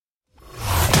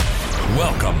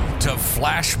Welcome to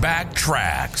Flashback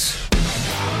Tracks.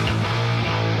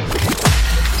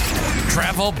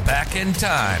 Travel back in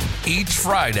time each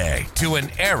Friday to an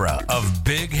era of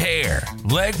big hair,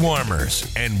 leg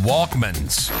warmers, and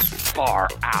Walkmans. Far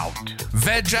out.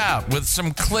 Veg out with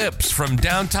some clips from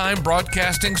Downtime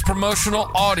Broadcasting's promotional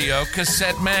audio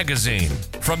cassette magazine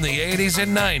from the 80s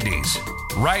and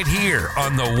 90s, right here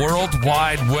on the World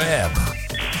Wide Web.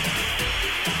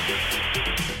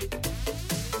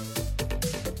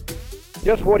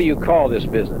 Just what do you call this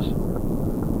business?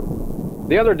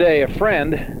 The other day, a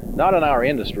friend, not in our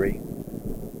industry,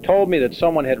 told me that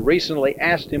someone had recently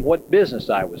asked him what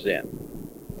business I was in.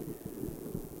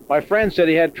 My friend said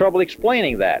he had trouble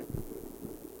explaining that.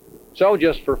 So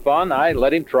just for fun, I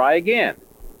let him try again.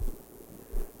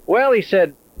 Well, he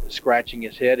said, scratching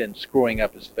his head and screwing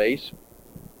up his face,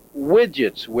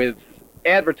 widgets with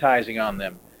advertising on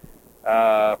them,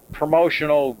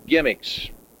 promotional gimmicks,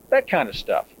 that kind of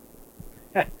stuff.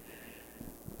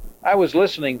 I was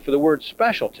listening for the word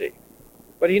specialty,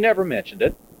 but he never mentioned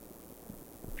it.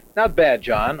 Not bad,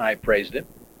 John, I praised him.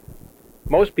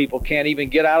 Most people can't even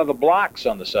get out of the blocks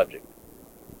on the subject.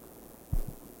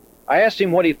 I asked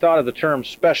him what he thought of the term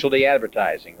specialty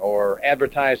advertising or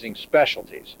advertising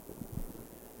specialties.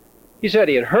 He said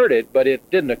he had heard it, but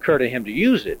it didn't occur to him to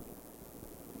use it.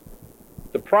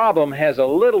 The problem has a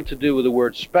little to do with the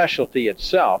word specialty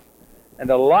itself, and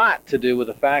a lot to do with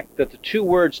the fact that the two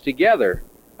words together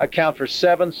account for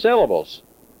 7 syllables.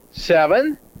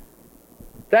 7?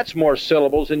 That's more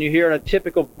syllables than you hear in a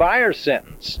typical buyer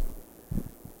sentence.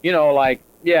 You know, like,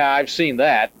 yeah, I've seen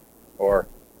that. Or,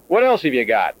 what else have you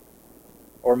got?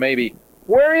 Or maybe,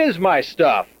 where is my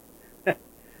stuff?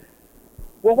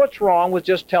 Well, what's wrong with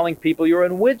just telling people you're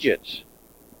in widgets?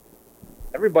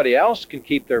 Everybody else can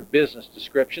keep their business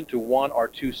description to 1 or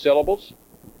 2 syllables.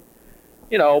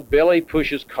 You know, Billy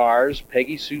pushes cars,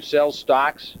 Peggy Sue sells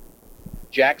stocks,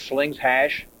 Jack slings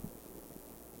hash.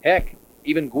 Heck,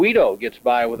 even Guido gets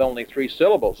by with only 3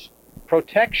 syllables.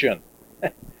 Protection.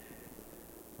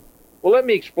 Well, let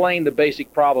me explain the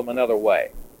basic problem another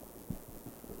way.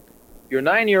 Your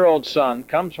 9-year-old son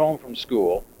comes home from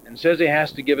school and says he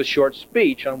has to give a short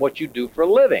speech on what you do for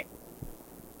a living.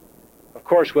 Of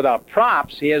course, without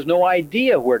props, he has no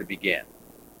idea where to begin.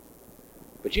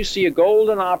 But you see a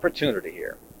golden opportunity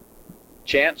here.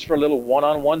 Chance for a little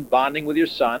one-on-one bonding with your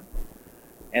son,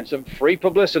 and some free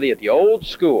publicity at the old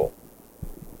school.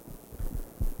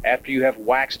 After you have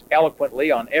waxed eloquently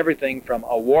on everything from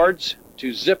awards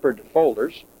to zippered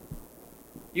folders,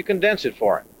 you condense it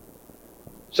for him.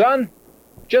 Son,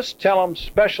 just tell him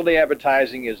specialty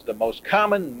advertising is the most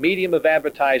common medium of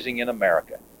advertising in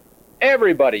America.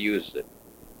 Everybody uses it.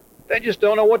 They just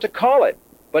don't know what to call it,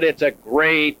 but it's a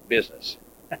great business.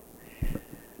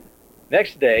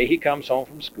 Next day, he comes home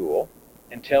from school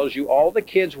and tells you all the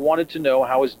kids wanted to know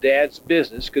how his dad's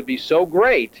business could be so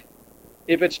great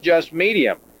if it's just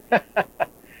medium.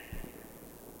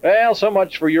 Well, so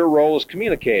much for your role as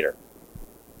communicator.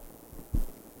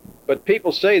 But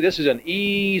people say this is an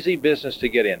easy business to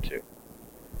get into.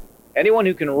 Anyone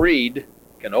who can read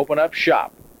can open up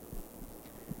shop.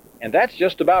 And that's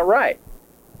just about right.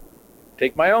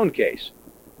 Take my own case.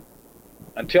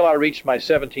 Until I reached my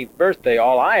 17th birthday,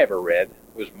 all I ever read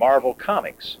was Marvel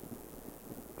Comics.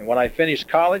 And when I finished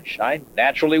college, I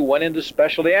naturally went into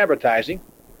specialty advertising.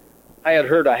 I had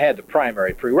heard I had the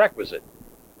primary prerequisite.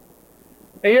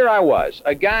 And here I was,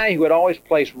 a guy who had always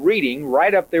placed reading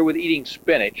right up there with eating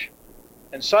spinach,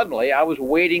 and suddenly I was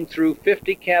wading through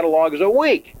 50 catalogs a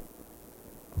week.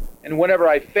 And whenever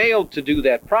I failed to do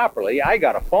that properly, I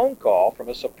got a phone call from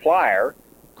a supplier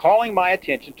calling my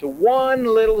attention to one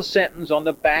little sentence on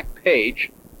the back page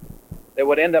that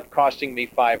would end up costing me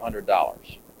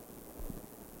 $500.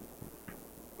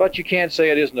 But you can't say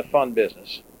it isn't a fun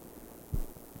business.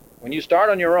 When you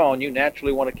start on your own, you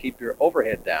naturally want to keep your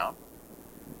overhead down.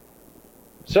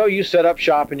 So you set up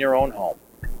shop in your own home.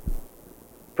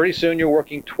 Pretty soon you're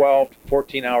working 12 to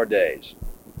 14-hour days.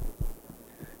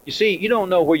 You see, you don't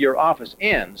know where your office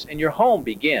ends and your home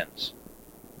begins.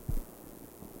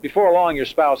 Before long, your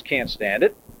spouse can't stand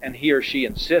it, and he or she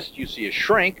insists you see a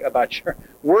shrink about your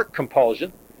work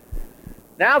compulsion.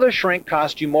 Now the shrink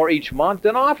costs you more each month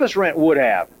than office rent would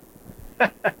have.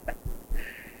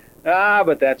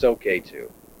 But that's okay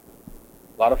too.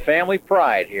 A lot of family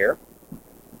pride here.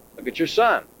 Look at your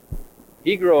son.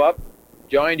 He grew up,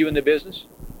 joined you in the business.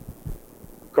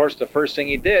 Of course, the first thing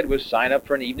he did was sign up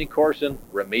for an evening course in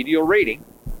remedial reading.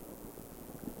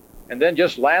 And then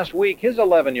just last week, his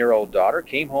 11-year-old daughter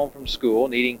came home from school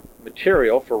needing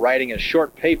material for writing a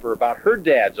short paper about her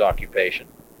dad's occupation.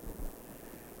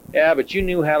 Yeah, but you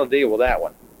knew how to deal with that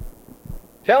one.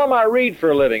 Tell them I read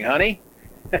for a living, honey.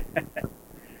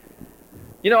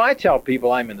 You know, I tell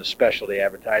people I'm in the specialty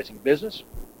advertising business,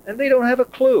 and they don't have a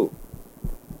clue.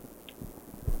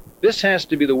 This has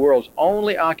to be the world's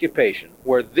only occupation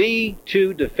where the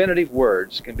two definitive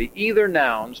words can be either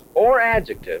nouns or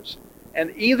adjectives,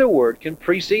 and either word can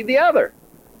precede the other.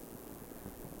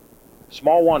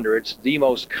 Small wonder it's the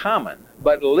most common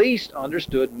but least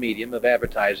understood medium of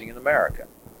advertising in America.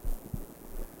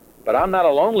 But I'm not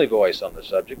a lonely voice on the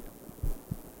subject.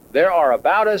 There are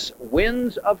about us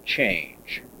winds of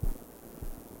change.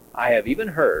 I have even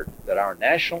heard that our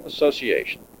National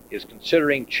Association is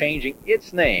considering changing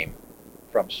its name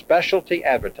from specialty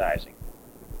advertising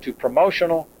to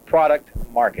promotional product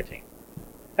marketing.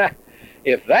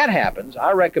 If that happens,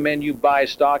 I recommend you buy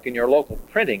stock in your local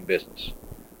printing business.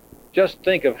 Just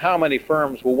think of how many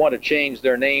firms will want to change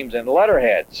their names and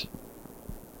letterheads.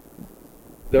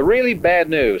 The really bad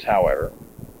news, however,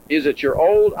 is that your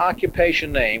old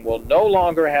occupation name will no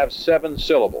longer have 7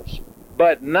 syllables,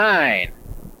 but 9.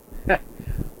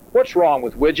 What's wrong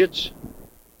with widgets?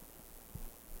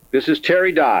 This is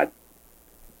Terry Dodd,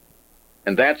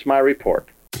 and that's my report.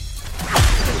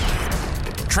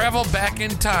 Travel back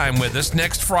in time with us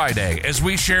next Friday as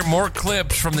we share more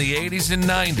clips from the 80s and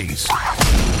 90s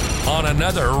on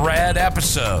another rad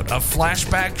episode of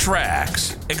Flashback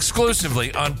Tracks,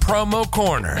 exclusively on Promo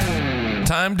Corner.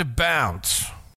 Time to bounce.